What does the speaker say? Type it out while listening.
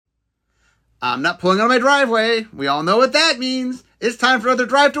I'm not pulling out of my driveway. We all know what that means. It's time for another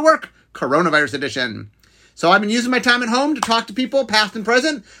Drive to Work, Coronavirus Edition. So I've been using my time at home to talk to people, past and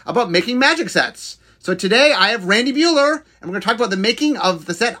present, about making Magic sets. So today I have Randy Buehler, and we're going to talk about the making of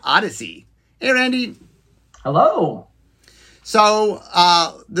the set Odyssey. Hey, Randy. Hello. So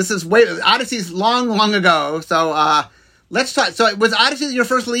this is Odyssey's long ago. So let's talk. So was Odyssey your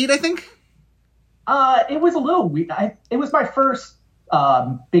first lead, I think? It was a little weird. It was my first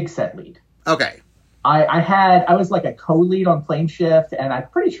big set lead. Okay. I was like a co-lead on Plane Shift, and I'm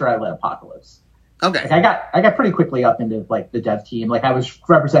pretty sure I led Apocalypse. Okay. Like I got pretty quickly up into like the dev team. Like I was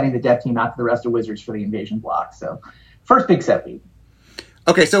representing the dev team after the rest of Wizards for the Invasion block. So first big set lead.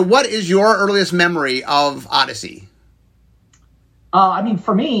 Okay, so what is your earliest memory of Odyssey? I mean,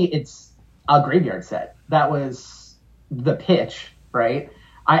 for me, it's a graveyard set. That was the pitch, right?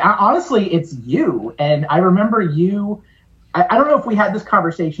 I honestly, it's you. And I remember you. I don't know if we had this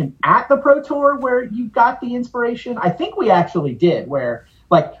conversation at the Pro Tour where you got the inspiration. I think we actually did, where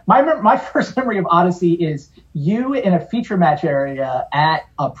like my first memory of Odyssey is you in a feature match area at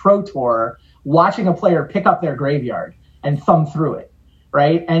a Pro Tour watching a player pick up their graveyard and thumb through it,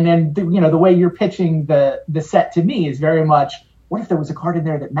 right? And then the way you're pitching the set to me is very much, what if there was a card in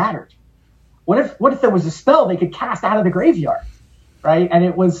there that mattered? What if there was a spell they could cast out of the graveyard, right? And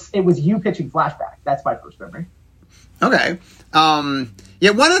it was you pitching Flashback. That's my first memory. Okay. Yeah,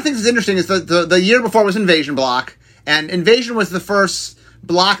 one of the things that's interesting is the year before was Invasion block, and Invasion was the first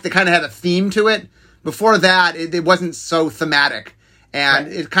block that kind of had a theme to it. Before that, it wasn't so thematic, and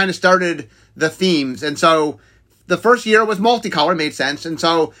right. It kind of started the themes. And so the first year was multicolor, made sense. And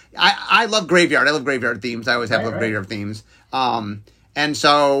so I love Graveyard. I love Graveyard themes. I always have loved Graveyard themes. And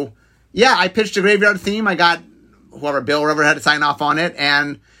so, yeah, I pitched a Graveyard theme. I got Bill or whoever had to sign off on it.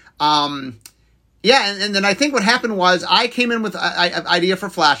 And, yeah, and then I think what happened was I came in with an idea for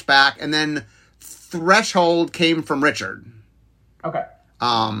Flashback, and then Threshold came from Richard. Okay.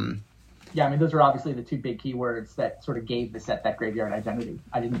 Yeah, I mean, those are obviously the two big keywords that sort of gave the set that graveyard identity.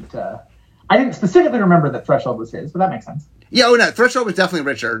 I didn't specifically remember that Threshold was his, but that makes sense. Yeah, no, Threshold was definitely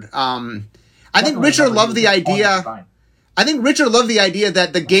Richard. I think Richard loved the idea. I think Richard loved the idea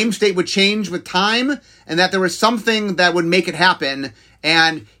that the game state would change with time, and that there was something that would make it happen.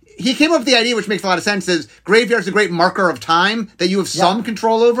 And he came up with the idea, which makes a lot of sense, is Graveyard's a great marker of time that you have some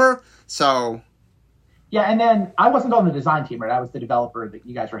control over. So, yeah, and then I wasn't on the design team, right? I was the developer that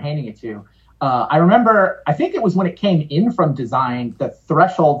you guys were handing it to. I remember, I think it was when it came in from design, the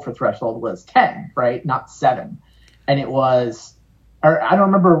threshold for Threshold was 10, right? Not 7. And it was, or I don't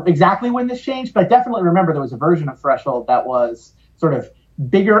remember exactly when this changed, but I definitely remember there was a version of Threshold that was sort of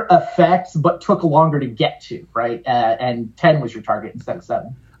bigger effects, but took longer to get to, right? And 10 was your target instead of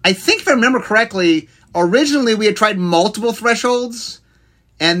 7. I think if I remember correctly, originally we had tried multiple thresholds,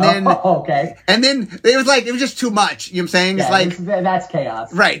 and then and then it was just too much. You know what I'm saying? Yeah, it's like that's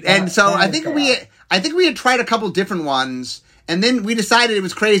chaos, right? And so I think we had tried a couple different ones, and then we decided it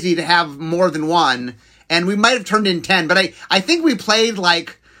was crazy to have more than one, and we might have turned in 10. But I think we played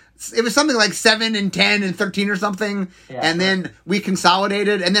like it was something like 7 and 10 and 13 or something, and then we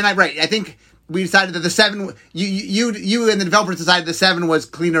consolidated, and then I think we decided that the 7, you and the developers decided the 7 was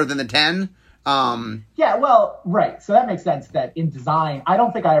cleaner than the 10. Yeah, well, right. So that makes sense that in design, I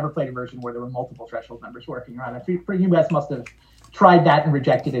don't think I ever played a version where there were multiple threshold numbers working around. I think you guys must have tried that and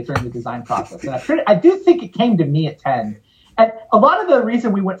rejected it during the design process. And I do think it came to me at 10. And a lot of the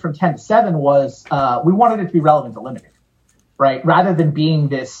reason we went from 10 to 7 was we wanted it to be relevant to limited, right? Rather than being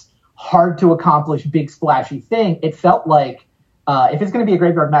this hard to accomplish, big splashy thing, it felt like if it's going to be a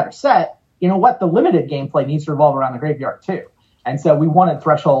Graveyard Matter set, you know what? The limited gameplay needs to revolve around the graveyard too. And so we wanted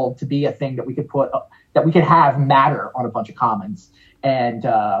Threshold to be a thing that we could have matter on a bunch of commons. And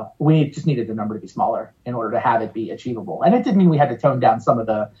we just needed the number to be smaller in order to have it be achievable. And it didn't mean we had to tone down some of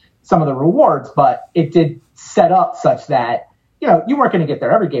the rewards, but it did set up such that, you weren't going to get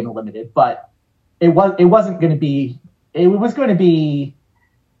there every game in limited, but it was going to be,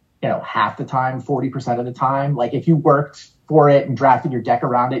 half the time, 40% of the time. Like if you worked for it and drafted your deck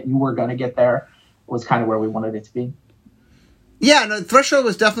around it, you were going to get there. Was kind of where we wanted it to be. Yeah, no, Threshold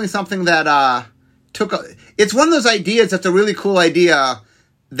was definitely something that it's one of those ideas that's a really cool idea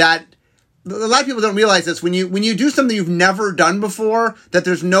that a lot of people don't realize this. When you do something you've never done before, that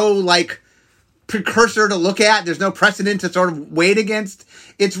there's no like precursor to look at, there's no precedent to sort of weigh it against.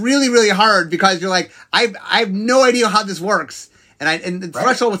 It's really, really hard because you're like, I have no idea how this works. And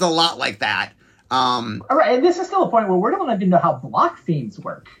Threshold was a lot like that. All right, and this is still a point where we don't even know how block themes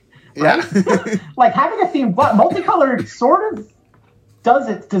work. Right? Yeah. Like having a theme block, multicolored sort of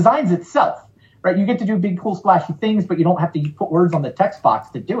designs itself, right? You get to do big, cool, splashy things, but you don't have to put words on the text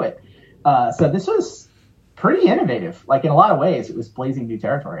box to do it. So this was pretty innovative. Like, in a lot of ways, it was blazing new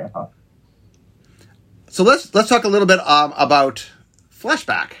territory, I thought. So let's talk a little bit about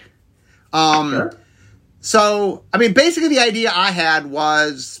Flashback. Sure. So, I mean, basically the idea I had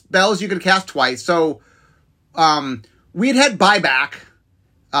was spells you could cast twice. So, we'd had Buyback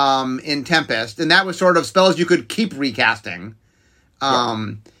in Tempest, and that was sort of spells you could keep recasting.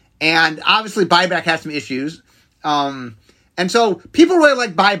 And obviously Buyback has some issues. And so people really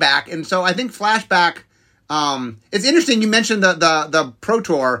like Buyback, and so I think Flashback, it's interesting you mentioned the Pro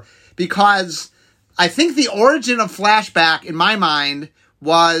Tour, because I think the origin of Flashback, in my mind,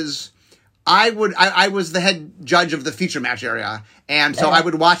 was I was the head judge of the feature match area, and so I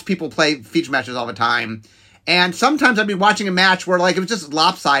would watch people play feature matches all the time. And sometimes I'd be watching a match where, like, it was just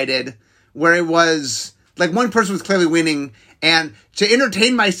lopsided, where it was, like, one person was clearly winning, and to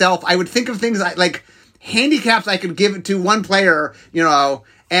entertain myself, I would think of things like handicaps I could give it to one player, you know,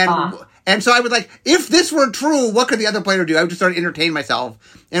 and so I would, like, if this were true, what could the other player do? I would just start to entertain myself.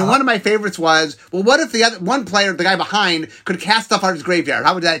 And one of my favorites was, well, what if the other one player, the guy behind, could cast stuff out of his graveyard?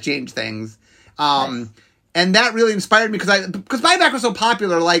 How would that change things? Nice. And that really inspired me because Buyback was so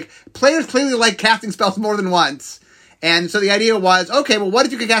popular. Like, players clearly like casting spells more than once. And so the idea was, okay, well, what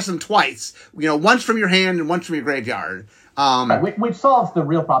if you could cast them twice? You know, once from your hand and once from your graveyard. Right, which solves the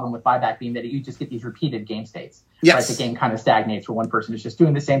real problem with Buyback being that you just get these repeated game states. Yes. Right? The game kind of stagnates where one person is just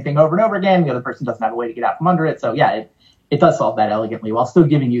doing the same thing over and over again. The other person doesn't have a way to get out from under it. So, yeah, it does solve that elegantly while still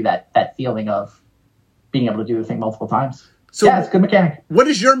giving you that feeling of being able to do the thing multiple times. So, yeah, it's a good mechanic. What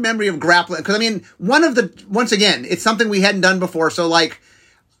is your memory of grappling? Because, I mean, once again, it's something we hadn't done before. So, like,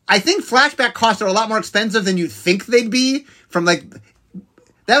 I think Flashback costs are a lot more expensive than you think they'd be. From, like,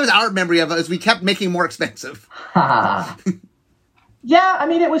 that was our memory of it, as we kept making more expensive. Yeah, I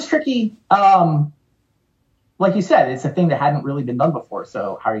mean, it was tricky. Like you said, it's a thing that hadn't really been done before.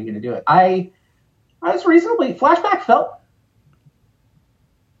 So how are you going to do it? I was reasonably, Flashback felt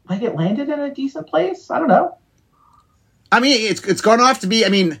like it landed in a decent place. I don't know. I mean, it's gone off to be, I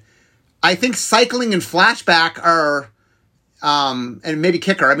mean, I think cycling and Flashback are, and maybe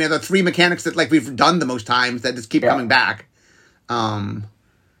Kicker, I mean, the three mechanics that, like, we've done the most times that just keep coming back.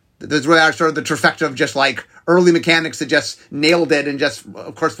 Those really are sort of the trifecta of just, like, early mechanics that just nailed it, and just,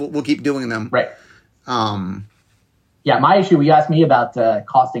 of course, we'll keep doing them. Right. Yeah, my issue, you asked me about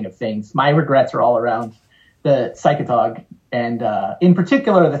costing of things. My regrets are all around the Psychotog. And in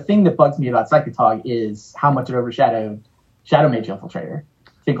particular, the thing that bugs me about Psychotog is how much it overshadowed Shadow Mage Infiltrator,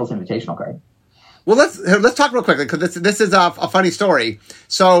 Finkel's Invitational card. Well, let's talk real quickly, because this is a funny story.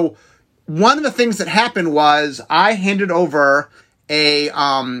 So one of the things that happened was I handed over a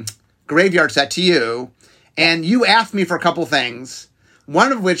graveyard set to you, and you asked me for a couple things.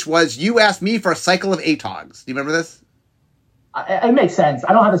 One of which was you asked me for a cycle of Atogs. Do you remember this? It makes sense.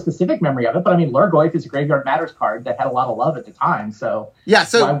 I don't have a specific memory of it, but I mean, Lurgoyf is a Graveyard Matters card that had a lot of love at the time. So yeah.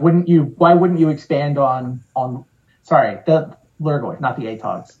 So why wouldn't you expand on? Sorry, the Lurgoyf, not the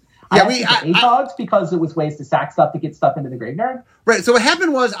Atogs. Yeah, Atogs because it was ways to sack stuff to get stuff into the graveyard. Right. So what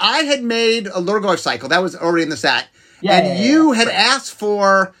happened was I had made a Lurgoyf cycle that was already in the set, you had asked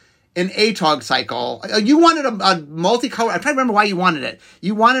for an Atog cycle. You wanted a multicolor. I'm trying to remember why you wanted it.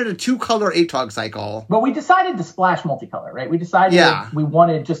 You wanted a 2-color Atog cycle. But we decided to splash multicolor, right? We decided we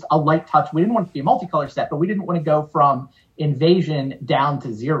wanted just a light touch. We didn't want it to be a multicolor set, but we didn't want to go from Invasion down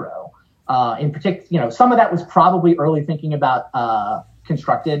to 0. In particular, some of that was probably early thinking about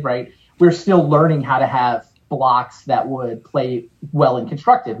Constructed, right? We're still learning how to have blocks that would play well in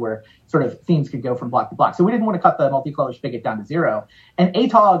Constructed, where sort of themes could go from block to block. So we didn't want to cut the multicolor spigot down to 0. And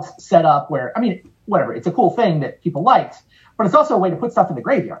Atog's set up where, I mean, whatever, it's a cool thing that people liked, but it's also a way to put stuff in the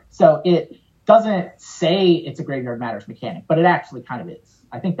graveyard. So it doesn't say it's a Graveyard Matters mechanic, but it actually kind of is.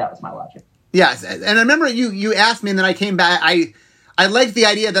 I think that was my logic. Yes, and I remember you asked me, and then I came back. I liked the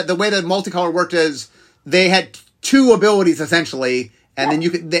idea that the way that multicolor worked is they had 2 abilities essentially, and then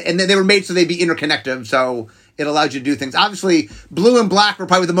and then they were made so they'd be interconnective. So it allowed you to do things. Obviously, blue and black were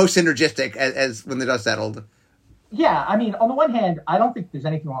probably the most synergistic as when the dust settled. Yeah, I mean, on the one hand, I don't think there's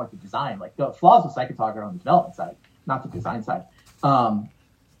anything wrong with the design. Like, the flaws with Psychotog are on the development side, not the design side.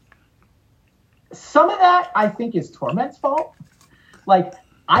 Some of that, I think, is Torment's fault. Like,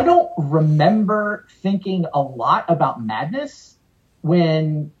 I don't remember thinking a lot about Madness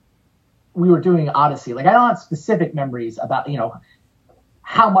when we were doing Odyssey. Like, I don't have specific memories about,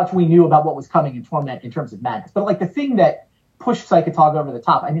 how much we knew about what was coming in Torment in terms of Madness. But, like, the thing that pushed Psychotog over the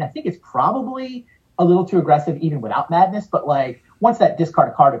top, I mean, I think it's probably a little too aggressive even without Madness. But, like, once that discard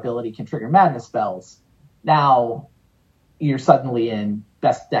a card ability can trigger Madness spells, now you're suddenly in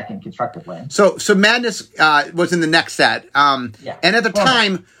best deck in Constructed Land. So Madness was in the next set. And at the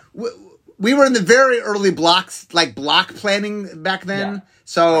time, we were in the very early blocks, like block planning back then. Yeah.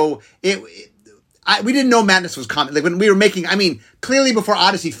 So we didn't know Madness was coming. Like when we were making, I mean, clearly before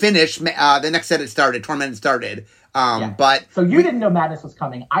Odyssey finished, the next set had started, Torment had started. But so you didn't know Madness was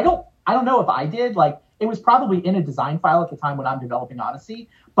coming. I don't know if I did. Like it was probably in a design file at the time when I'm developing Odyssey.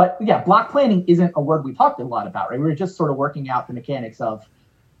 But yeah, block planning isn't a word we talked a lot about, right? We were just sort of working out the mechanics of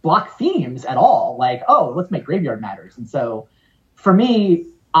block themes at all. Like, oh, let's make Graveyard Matters. And so for me,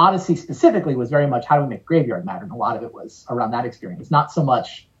 Odyssey specifically was very much how do we make Graveyard Matter, and a lot of it was around that experience. Not so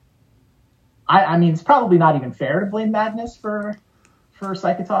much. I mean, it's probably not even fair to blame Madness for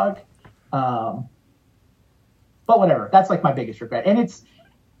Psychotog, but whatever. That's like my biggest regret, and it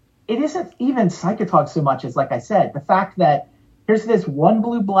isn't even Psychotog so much as, like I said, the fact that here's this one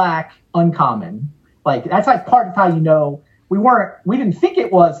blue black uncommon. Like that's like part of how you know we didn't think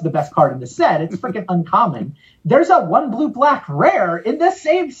it was the best card in the set. It's freaking uncommon. There's a one blue black rare in the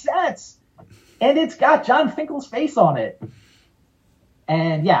same sets, and it's got John Finkel's face on it.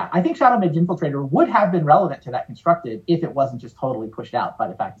 And yeah, I think Shadow Mage Infiltrator would have been relevant to that constructed if it wasn't just totally pushed out by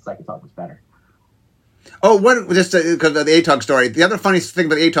the fact that Psychotog was better. Oh, just because of the ATOG story. The other funny thing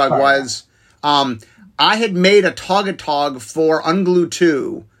about the ATOG was I had made a Tog for Unglued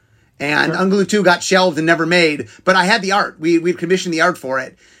 2. And Unglued 2 got shelved and never made, but I had the art. We'd commissioned the art for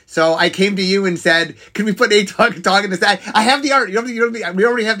it. So I came to you and said, can we put ATOG in this? I have the art. We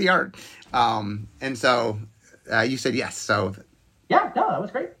already have the art. And so you said yes. So yeah, no, that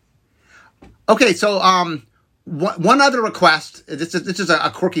was great. Okay, so one other request. This is a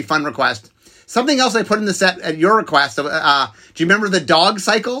quirky, fun request. Something else I put in the set at your request. Do you remember the dog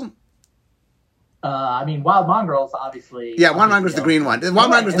cycle? I mean, Wild Mongrel's obviously. Yeah, Wild Mongrel's the green one. Wild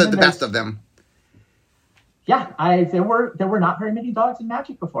Mongrel's the best of them. Yeah, there were not very many dogs in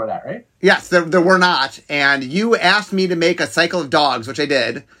Magic before that, right? Yes, there were not. And you asked me to make a cycle of dogs, which I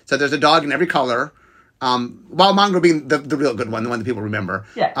did. So there's a dog in every color. Wild Mongrel being the real good one, the one that people remember.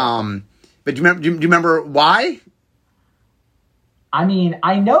 Yeah. But do you remember why? I mean,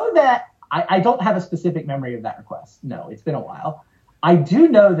 I know that I don't have a specific memory of that request. No, it's been a while. I do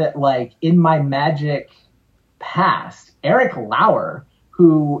know that, like, in my Magic past, Eric Lauer,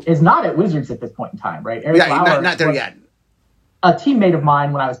 who is not at Wizards at this point in time, right? Eric Lauer not there yet. A teammate of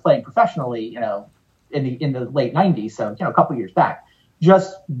mine when I was playing professionally, in the late 90s, so, a couple years back,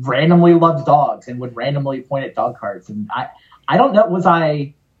 just randomly loved dogs and would randomly point at dog cards. And I don't know,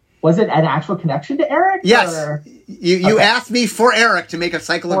 was it an actual connection to Eric? Yes. Or? You asked me for Eric to make a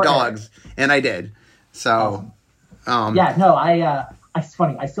cycle of dogs, and I did. So... Awesome. It's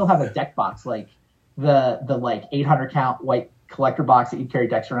funny. I still have a deck box, like the like 800 count white collector box that you carry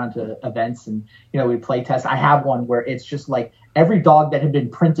decks around to events, and we play test. I have one where it's just like every dog that had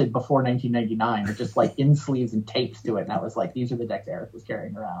been printed before 1999 are just like in sleeves and tapes to it. And I was like, these are the decks Eric was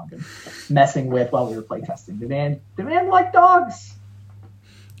carrying around and messing with while we were play testing. Demand like dogs.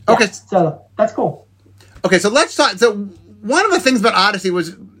 Okay, so that's cool. Okay, so let's talk. So one of the things about Odyssey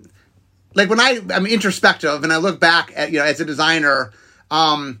was, like, when I'm introspective and I look back at, as a designer,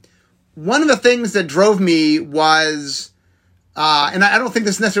 one of the things that drove me was, and I don't think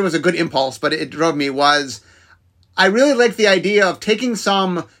this necessarily was a good impulse, but it drove me, was I really liked the idea of taking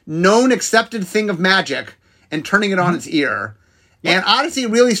some known accepted thing of Magic and turning it on its ear. Yeah. And Odyssey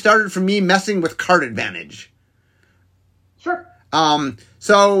really started for me messing with card advantage. Sure.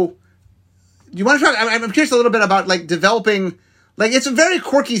 So do you want to talk, I'm curious a little bit about, like, developing... Like, it's a very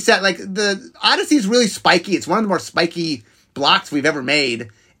quirky set. Like, the Odyssey is really spiky. It's one of the more spiky blocks we've ever made,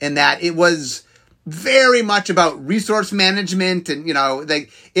 in that it was very much about resource management and,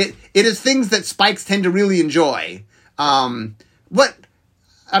 it is things that spikes tend to really enjoy. I'm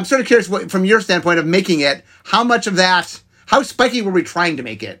sort of curious, from your standpoint of making it, how spiky were we trying to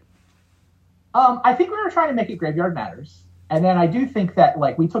make it? I think we were trying to make it Graveyard Matters. And then I do think that,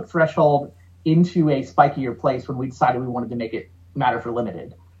 like, we took Threshold into a spikier place when we decided we wanted to make it Matter for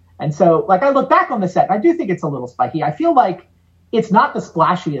Limited. And so, like, I look back on the set, I do think it's a little spiky. I feel like it's not the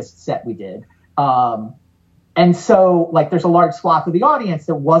splashiest set we did. And so, like, there's a large swath of the audience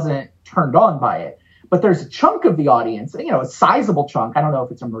that wasn't turned on by it. But there's a chunk of the audience, a sizable chunk, I don't know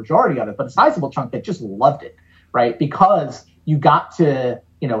if it's a majority of it, but a sizable chunk that just loved it, right? Because you got to,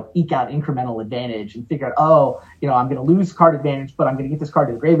 eke out incremental advantage and figure out, I'm going to lose card advantage, but I'm going to get this card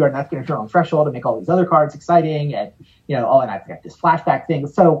to the graveyard, and that's going to turn on Threshold and make all these other cards exciting. And, and I've got this flashback thing.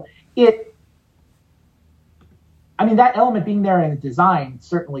 So that element being there in the design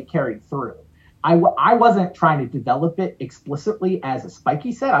certainly carried through. I wasn't trying to develop it explicitly as a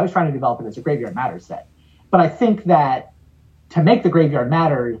spiky set. I was trying to develop it as a Graveyard Matter set. But I think that to make the Graveyard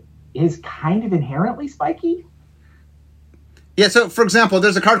Matter is kind of inherently spiky. Yeah, so for example,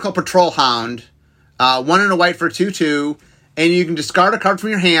 there's a card called Patrol Hound, 1 and a white for 2/2, and you can discard a card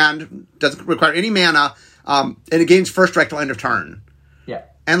from your hand, doesn't require any mana, and it gains first strike till end of turn. Yeah.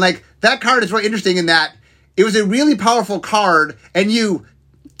 And like that card is really interesting in that it was a really powerful card, and you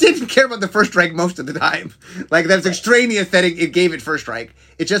didn't care about the first strike most of the time. Like that's extraneous that it gave it first strike.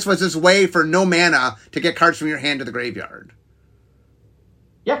 It just was this way for no mana to get cards from your hand to the graveyard.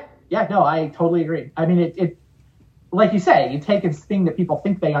 Yeah, no, I totally agree. I mean, it like you say, you take this thing that people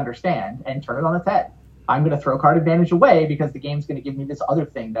think they understand and turn it on its head. I'm going to throw card advantage away because the game's going to give me this other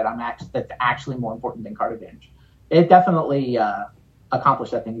thing that's actually more important than card advantage. It definitely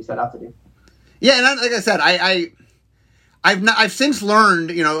accomplished that thing you set out to do. Yeah, and like I said, I've since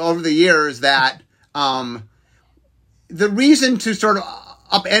learned, over the years that the reason to sort of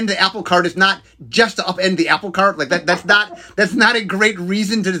upend the apple cart is not just to upend the apple cart. Like that's not a great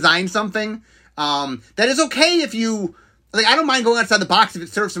reason to design something. That is okay if you like. I don't mind going outside the box if it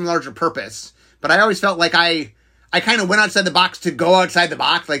serves some larger purpose. But I always felt like I kind of went outside the box to go outside the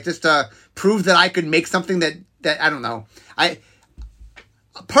box, like just to prove that I could make something that I don't know.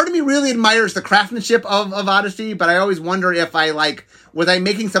 Part of me really admires the craftsmanship of Odyssey, but I always wonder if was I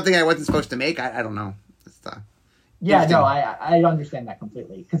making something I wasn't supposed to make? I don't know. Yeah, no, I understand that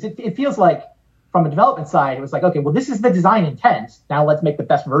completely. Because it feels like, from a development side, it was like, okay, well, this is the design intent. Now let's make the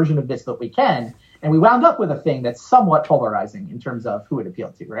best version of this that we can. And we wound up with a thing that's somewhat polarizing in terms of who it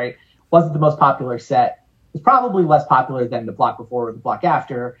appealed to, right? Wasn't the most popular set. It was probably less popular than the block before or the block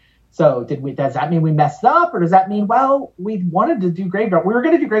after. So does that mean we messed up? Or does that mean, well, we wanted to do Graveyard. We were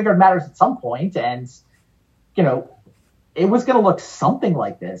going to do Graveyard Matters at some point, and, it was going to look something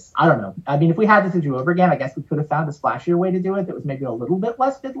like this. I don't know. I mean, if we had to do over again, I guess we could have found a splashier way to do it that was maybe a little bit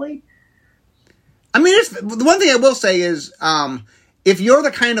less fiddly. I mean, the one thing I will say is, if you're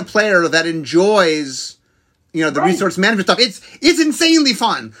the kind of player that enjoys, the resource management stuff, it's insanely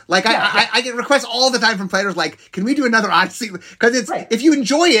fun. Like I get requests all the time from players like, can we do another Odyssey? Because if you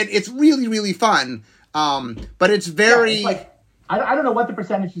enjoy it, it's really, really fun. But it's very... it's like, I don't know what the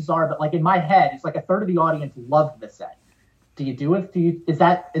percentages are, but like in my head, it's like a third of the audience loved the set. Do you do it? Is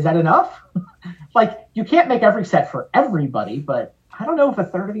that enough? Like, you can't make every set for everybody, but I don't know if a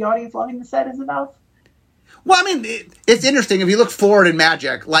third of the audience loving the set is enough. Well, I mean, it's interesting. If you look forward in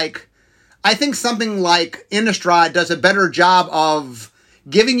Magic, like, I think something like Innistrad does a better job of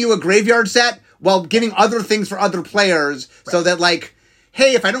giving you a graveyard set while giving other things for other players, so that, like,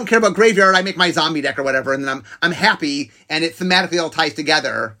 hey, if I don't care about graveyard, I make my zombie deck or whatever, and then I'm happy, and it thematically all ties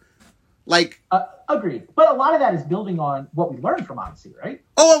together. Like... Agreed. But a lot of that is building on what we learned from Odyssey, right?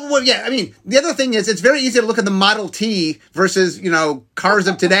 Oh, well, yeah. I mean, the other thing is it's very easy to look at the Model T versus, cars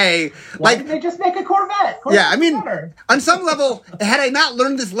of today. Why didn't they just make a Corvette? Yeah, I mean, on some level, had I not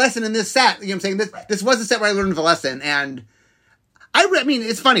learned this lesson in this set, I'm saying, this was a set where I learned the lesson. And I mean,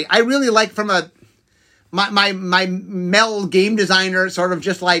 it's funny. I really like from my Mel game designer sort of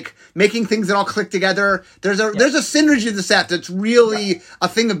just like making things that all click together. There's a synergy to the set that's really a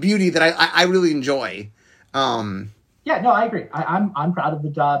thing of beauty that I really enjoy. Yeah, no, I agree. I'm proud of the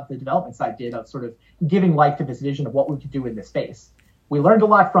job the development side did of sort of giving life to this vision of what we could do in this space. We learned a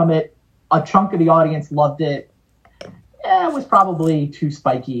lot from it. A chunk of the audience loved it. It was probably too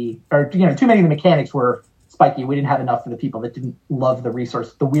spiky, or too many of the mechanics were spiky. We didn't have enough for the people that didn't love the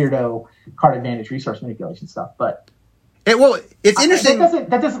weirdo card advantage resource manipulation stuff. But it's interesting.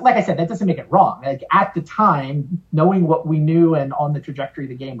 That doesn't, like I said, that doesn't make it wrong. Like at the time, knowing what we knew and on the trajectory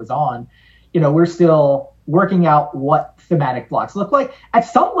the game was on, we're still working out what thematic blocks look like. At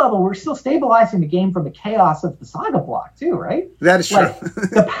some level, we're still stabilizing the game from the chaos of the Saga block too, right? That is true. Like,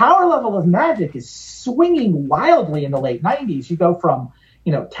 the power level of Magic is swinging wildly in the late 90s. You go from,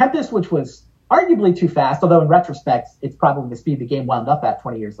 Tempest, which was arguably too fast, although in retrospect, it's probably the speed the game wound up at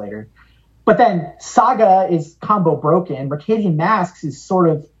 20 years later. But then Saga is combo broken. Mercadian Masks is sort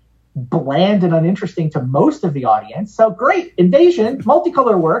of bland and uninteresting to most of the audience. So great, Invasion,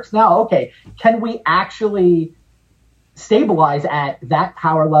 multicolor works. Now, okay, can we actually stabilize at that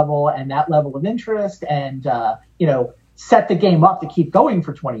power level and that level of interest and, set the game up to keep going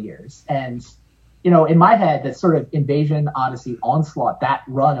for 20 years? And, in my head, that sort of Invasion, Odyssey, Onslaught, that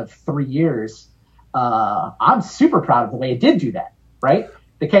run of 3 years, I'm super proud of the way it did do that, right?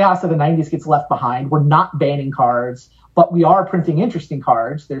 The chaos of the 90s gets left behind. We're not banning cards, but we are printing interesting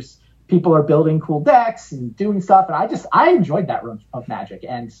cards. People are building cool decks and doing stuff, and I enjoyed that run of Magic.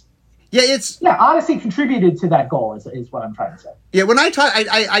 And Odyssey contributed to that goal is what I'm trying to say. Yeah, when I talk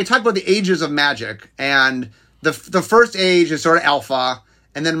about the ages of Magic, and the first age is sort of alpha,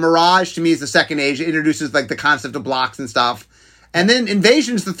 and then Mirage to me is the second age. It introduces like the concept of blocks and stuff. And then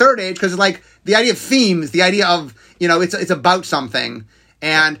Invasion's the third age because like the idea of themes, the idea of, it's about something.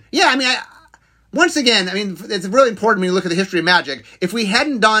 And yeah, I mean, once again, I mean, it's really important when you look at the history of Magic. If we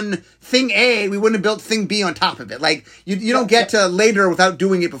hadn't done thing A, we wouldn't have built thing B on top of it. Like, you don't get to later without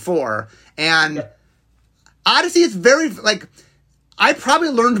doing it before. And Odyssey is very, like, I probably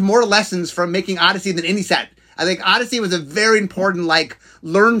learned more lessons from making Odyssey than any set. I think Odyssey was a very important, like,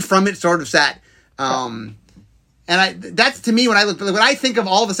 learn from it sort of set. And that's to me when I think of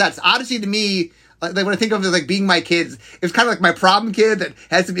all the sets, Odyssey to me, like when I think of it like being my kids, it's kind of like my problem kid that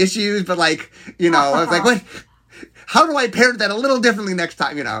has some issues, but like, I was like, what? How do I parent that a little differently next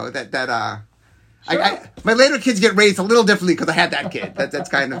time? Sure. My later kids get raised a little differently because I had that kid. That's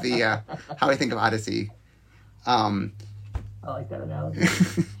kind of the how I think of Odyssey. I like that analogy.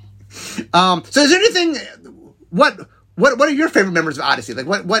 So is there anything? What are your favorite members of Odyssey? Like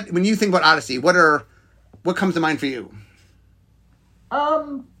what when you think about Odyssey, what comes to mind for you?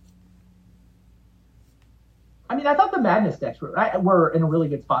 I mean, I thought the Madness decks were in a really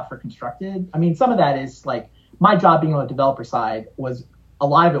good spot for Constructed. I mean, some of that is like my job being on the developer side was a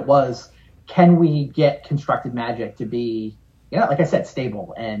lot of it was, can we get Constructed Magic to be, like I said,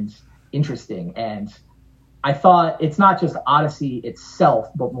 stable and interesting. And I thought it's not just Odyssey itself,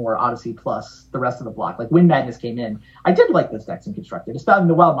 but more Odyssey plus the rest of the block. Like when Madness came in, I did like those decks in Constructed, especially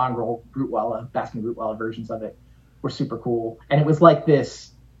the Wild Mongrel, Basking Rootwella versions of it were super cool. And it was like this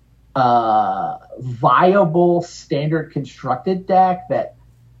viable standard Constructed deck that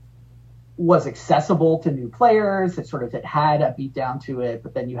was accessible to new players. It had a beat down to it,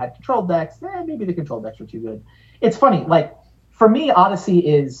 but then you had control decks. Maybe the control decks were too good. It's funny, like for me, Odyssey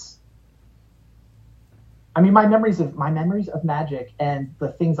is, I mean, my memories of Magic and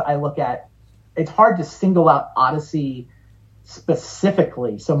the things I look at, it's hard to single out Odyssey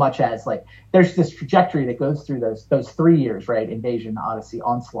specifically so much as like there's this trajectory that goes through those 3 years, right? Invasion, Odyssey,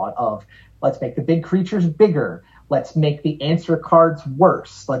 Onslaught of let's make the big creatures bigger. Let's make the answer cards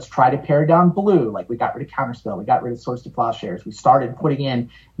worse. Let's try to pare down blue. Like we got rid of Counterspell. We got rid of Swords to Plowshares. We started putting in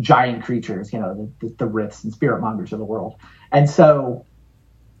giant creatures, the Riths and Spirit Mongers of the world. And so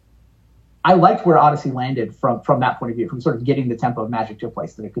I liked where Odyssey landed from that point of view, from sort of getting the tempo of Magic to a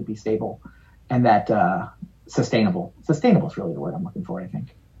place that it could be stable and that sustainable. Sustainable is really the word I'm looking for, I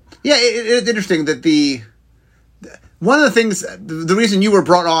think. Yeah, it's interesting that one of the things, the reason you were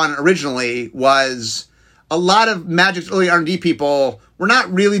brought on originally was a lot of Magic's early R&D people were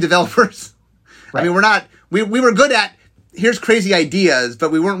not really developers. Right. I mean, we were good at, here's crazy ideas,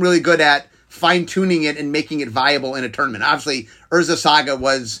 but we weren't really good at fine-tuning it and making it viable in a tournament. Obviously, Urza Saga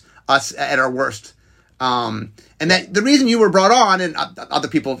was us at our worst. And that the reason you were brought on and other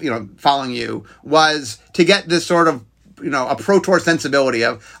people, following you was to get this sort of, a Pro Tour sensibility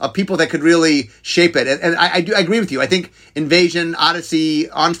of people that could really shape it. And I agree with you. I think Invasion, Odyssey,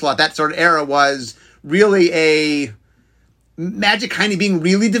 Onslaught, that sort of era was really a Magic kind of being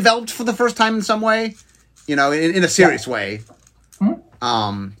really developed for the first time in some way, in a serious way.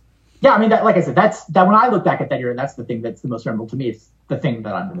 Mm-hmm. Yeah, I mean, like I said, that when I look back at that era, that's the thing that's the most memorable to me. It's the thing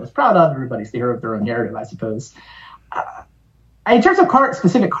that I'm the most proud of. Everybody's the hero of their own narrative, I suppose. In terms of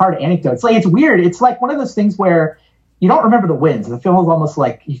specific card anecdotes, like it's weird. It's like one of those things where you don't remember the wins. It feels almost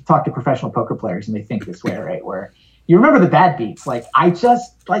like you talk to professional poker players and they think this way, right? Where you remember the bad beats. Like I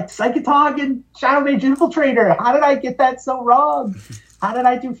just like Psychotog and Shadow Mage Infiltrator. How did I get that so wrong? How did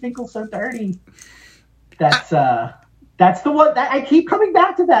I do Finkel so dirty? That's the one that I keep coming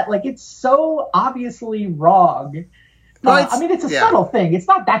back to. That like it's so obviously wrong. I mean, it's a subtle thing. It's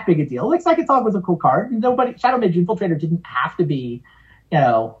not that big a deal. Like Psychotog was a cool card. Shadow Mage Infiltrator didn't have to be,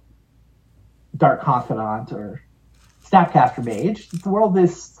 Dark Confidant or Snapcaster Mage. The world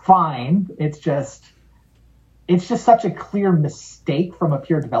is fine. It's just such a clear mistake from a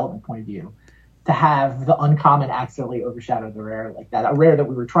pure development point of view to have the uncommon accidentally overshadow the rare like that. A rare that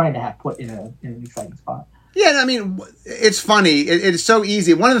we were trying to have put in an exciting spot. Yeah, I mean, it's funny. It's so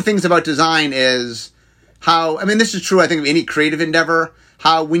easy. One of the things about design is how, I mean, this is true, I think, of any creative endeavor,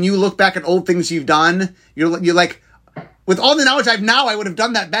 how when you look back at old things you've done, you're like, with all the knowledge I have now, I would have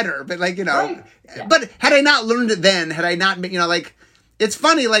done that better. But like, right. Yeah. But had I not learned it then, had I not, like, it's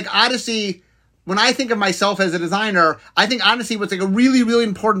funny, like Odyssey, when I think of myself as a designer, I think Odyssey was like a really, really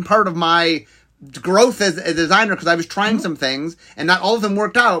important part of my growth as a designer because I was trying some things and not all of them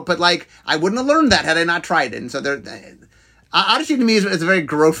worked out, but like, I wouldn't have learned that had I not tried it. And so Odyssey to me is a very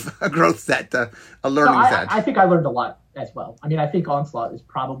growth set, a learning set. I think I learned a lot as well. I mean, I think Onslaught is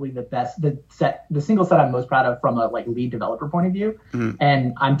probably the best, the single set I'm most proud of from a like lead developer point of view. Mm-hmm.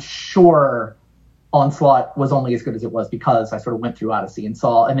 And I'm sure Onslaught was only as good as it was because I sort of went through Odyssey and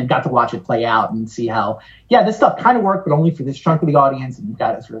saw, and then got to watch it play out and see how, yeah, this stuff kind of worked, but only for this chunk of the audience, and you've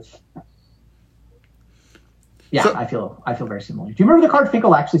got to sort of, yeah, so, I feel very similar. Do you remember the card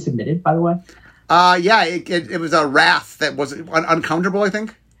Finkel actually submitted, by the way? Yeah, it was a Wrath that was uncomfortable, I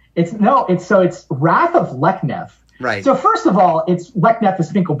think. It's Wrath of Leknev. Right. So first of all, it's Leknev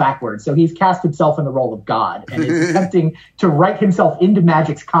is Finkel backwards, so he's cast himself in the role of God and is attempting to write himself into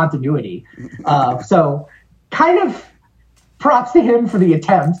Magic's continuity. So kind of props to him for the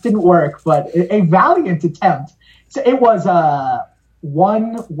attempt. Didn't work, but a valiant attempt. So it was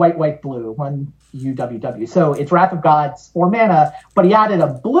 1 white, blue, 1 UWW. So it's Wrath of God's 4 mana, but he added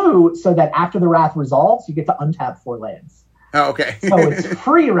a blue so that after the Wrath resolves, you get to untap 4 lands. Oh, okay. So it's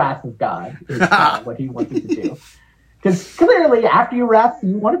free Wrath of God is what he wanted to do. Because clearly, after you Wrath,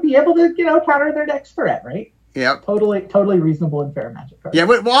 you want to be able to, counter their next threat, right? Yep. Totally reasonable and fair Magic cards. Yeah,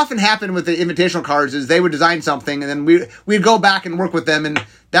 what often happened with the invitational cards is they would design something, and then we'd go back and work with them, and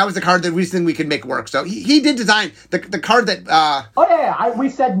that was the card that we think we could make work. So he did design the card that... we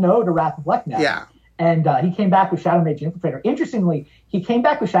said no to Wrath of Leknev. Yeah. And he came back with Shadow Mage Infiltrator. Interestingly, he came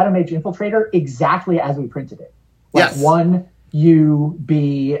back with Shadow Mage Infiltrator exactly as we printed it. Yes. 1 UB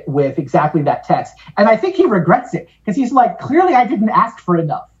with exactly that text. And I think he regrets it because he's like, clearly I didn't ask for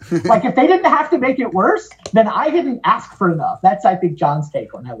enough. Like, if they didn't have to make it worse, then I didn't ask for enough. That's, I think, John's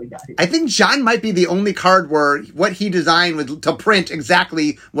take on how we got here. I think John might be the only card where what he designed was to print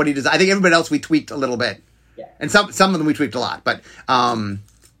exactly what he designed. I think everybody else we tweaked a little bit. Yeah. And some of them we tweaked a lot. But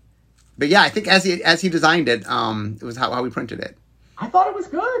yeah, I think as he designed it, it was how we printed it. I thought it was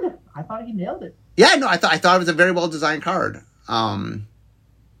good. I thought he nailed it. Yeah, no, I thought it was a very well designed card.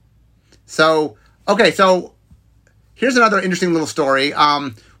 So here's another interesting little story.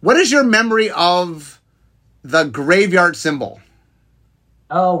 What is your memory of the graveyard symbol?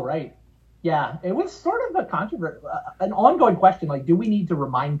 Oh, right. Yeah, it was sort of a an ongoing question. Like, do we need to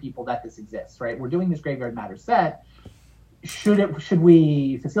remind people that this exists, right? We're doing this Graveyard Matter set. Should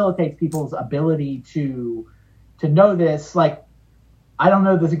we facilitate people's ability to know this? Like, I don't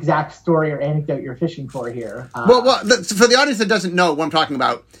know this exact story or anecdote you're fishing for here. For the audience that doesn't know what I'm talking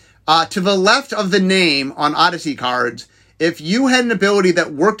about, to the left of the name on Odyssey cards, if you had an ability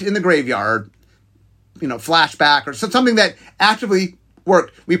that worked in the graveyard, flashback or something that actively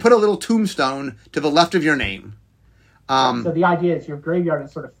worked, we put a little tombstone to the left of your name. So the idea is your graveyard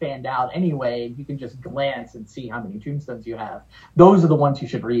is sort of fanned out anyway. You can just glance and see how many tombstones you have. Those are the ones you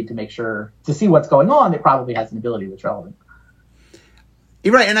should read to see what's going on. It probably has an ability that's relevant.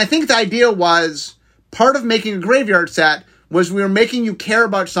 You're right, and I think the idea was part of making a graveyard set was we were making you care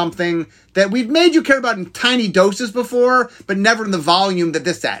about something that we've made you care about in tiny doses before, but never in the volume that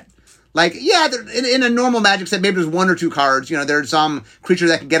this set. Like, yeah, in a normal Magic set, maybe there's 1 or 2 cards. There's some creature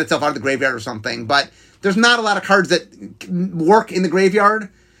that can get itself out of the graveyard or something, but there's not a lot of cards that work in the graveyard.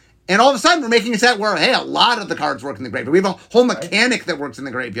 And all of a sudden, we're making a set where, hey, a lot of the cards work in the graveyard. We have a whole mechanic that works in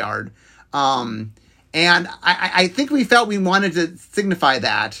the graveyard. And I think we felt we wanted to signify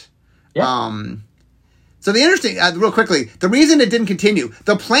that. Yeah. So the interesting, real quickly, the reason it didn't continue,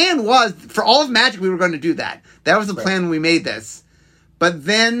 the plan was, for all of Magic, we were going to do that. That was the plan when we made this. But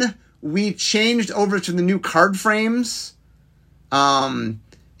then we changed over to the new card frames with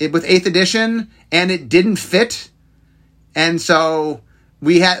 8th edition, and it didn't fit. And so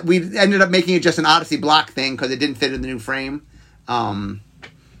we ended up making it just an Odyssey block thing because it didn't fit in the new frame.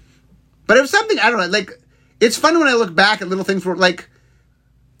 But it was something, I don't know, like, it's fun when I look back at little things where, like,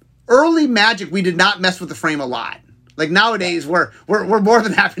 early Magic, we did not mess with the frame a lot. Like, nowadays, we're more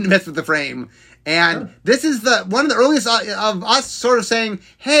than happy to mess with the frame. And this is one of the earliest of us sort of saying,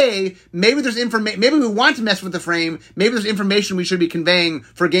 hey, maybe there's maybe we want to mess with the frame, maybe there's information we should be conveying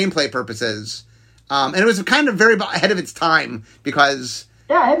for gameplay purposes. And it was kind of very ahead of its time, because...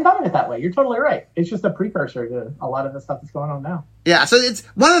 Yeah, I hadn't thought of it that way. You're totally right. It's just a precursor to a lot of the stuff that's going on now. Yeah, so it's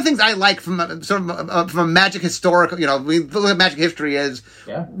one of the things I like from from a Magic historical, we look at Magic history is,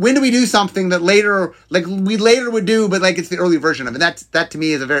 when do we do something that later, like we later would do, but like it's the early version of it. That to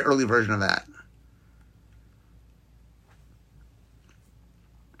me is a very early version of that.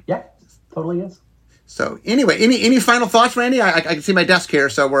 Yeah, totally is. So anyway, any final thoughts, Randy? I can see my desk here,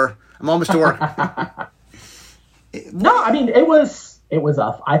 so I'm almost to work. No, I mean it was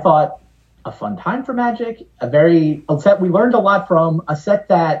I thought a fun time for Magic, a set we learned a lot from, a set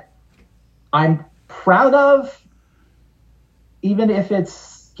that I'm proud of, even if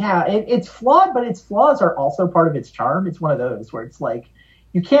it's flawed, but its flaws are also part of its charm. It's one of those where it's like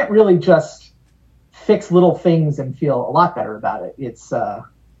you can't really just fix little things and feel a lot better about it. It's I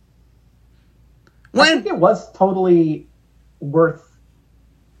think it was totally worth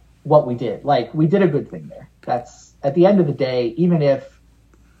what we did. Like, we did a good thing there. That's, at the end of the day, even if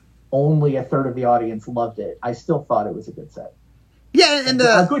only a third of the audience loved it, I still thought it was a good set. Yeah, and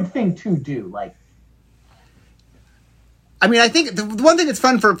a good thing to do. Like, I mean, I think the one thing that's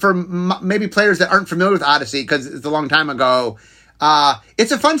fun for maybe players that aren't familiar with Odyssey, because it's a long time ago,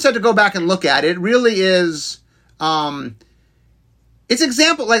 it's a fun set to go back and look at. It really is. It's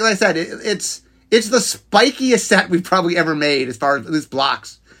example, like I said, it's the spikiest set we've probably ever made as far as these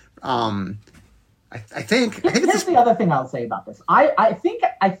blocks. I think. Here's the other thing I'll say about this. I think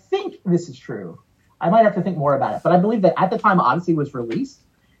this is true. I might have to think more about it, but I believe that at the time Odyssey was released,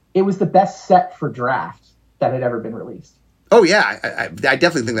 it was the best set for draft that had ever been released. Oh yeah, I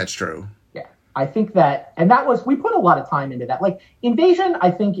definitely think that's true. Yeah, I think that, and that was, we put a lot of time into that. Like, Invasion,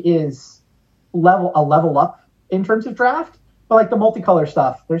 I think, is a level up in terms of draft. But like the multicolor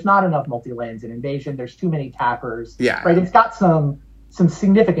stuff, there's not enough multi-lands in Invasion. There's too many tappers. Yeah. Right. It's got some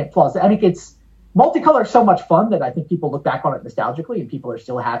significant flaws. I think multicolor is so much fun that I think people look back on it nostalgically, and people are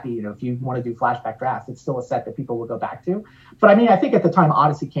still happy. You know, if you want to do flashback drafts, it's still a set that people will go back to. But I mean, I think at the time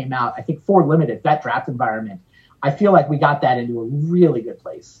Odyssey came out, I think for Limited, that draft environment, I feel like we got that into a really good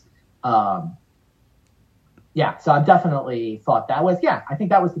place. Yeah, so I definitely thought that was, I think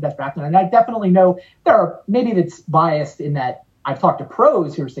that was the best draft. And I definitely know maybe that's biased in that I've talked to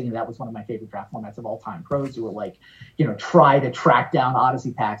pros who are saying that was one of my favorite draft formats of all time. Pros who were like, you know, try to track down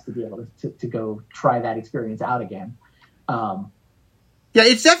Odyssey packs to be able to go try that experience out again. Yeah,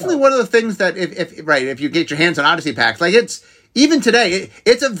 it's definitely one of the things that if you get your hands on Odyssey packs, like even today,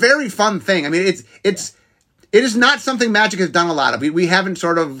 it's a very fun thing. I mean, it is not something Magic has done a lot of. We haven't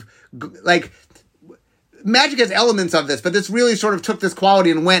sort of like, Magic has elements of this, but this really sort of took this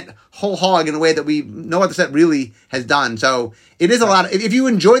quality and went whole hog in a way that no other set really has done. So it is a lot. If you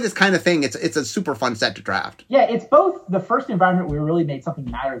enjoy this kind of thing, it's a super fun set to draft. Yeah, it's both the first environment where we really made something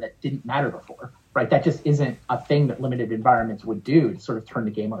matter that didn't matter before, right? That just isn't a thing that limited environments would do, to sort of turn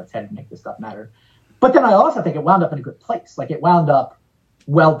the game on its head and make this stuff matter. But then I also think it wound up in a good place. Like, it wound up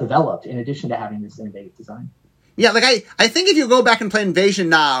well developed in addition to having this innovative design. Yeah, like I think if you go back and play Invasion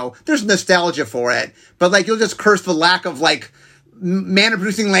now, there's nostalgia for it, but like you'll just curse the lack of like mana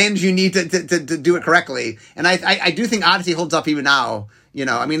producing lands you need to do it correctly. And I do think Odyssey holds up even now. You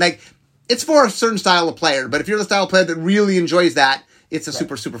know, I mean, like, it's for a certain style of player, but if you're the style of player that really enjoys that, it's a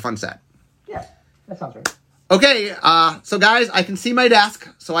super fun set. Yeah, that sounds right. Okay, so guys, I can see my desk,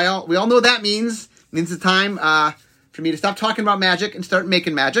 so we all know what that means. It means it's time for me to stop talking about Magic and start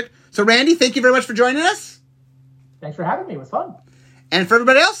making Magic. So Randy, thank you very much for joining us. Thanks for having me. It was fun. And for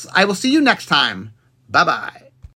everybody else, I will see you next time. Bye-bye.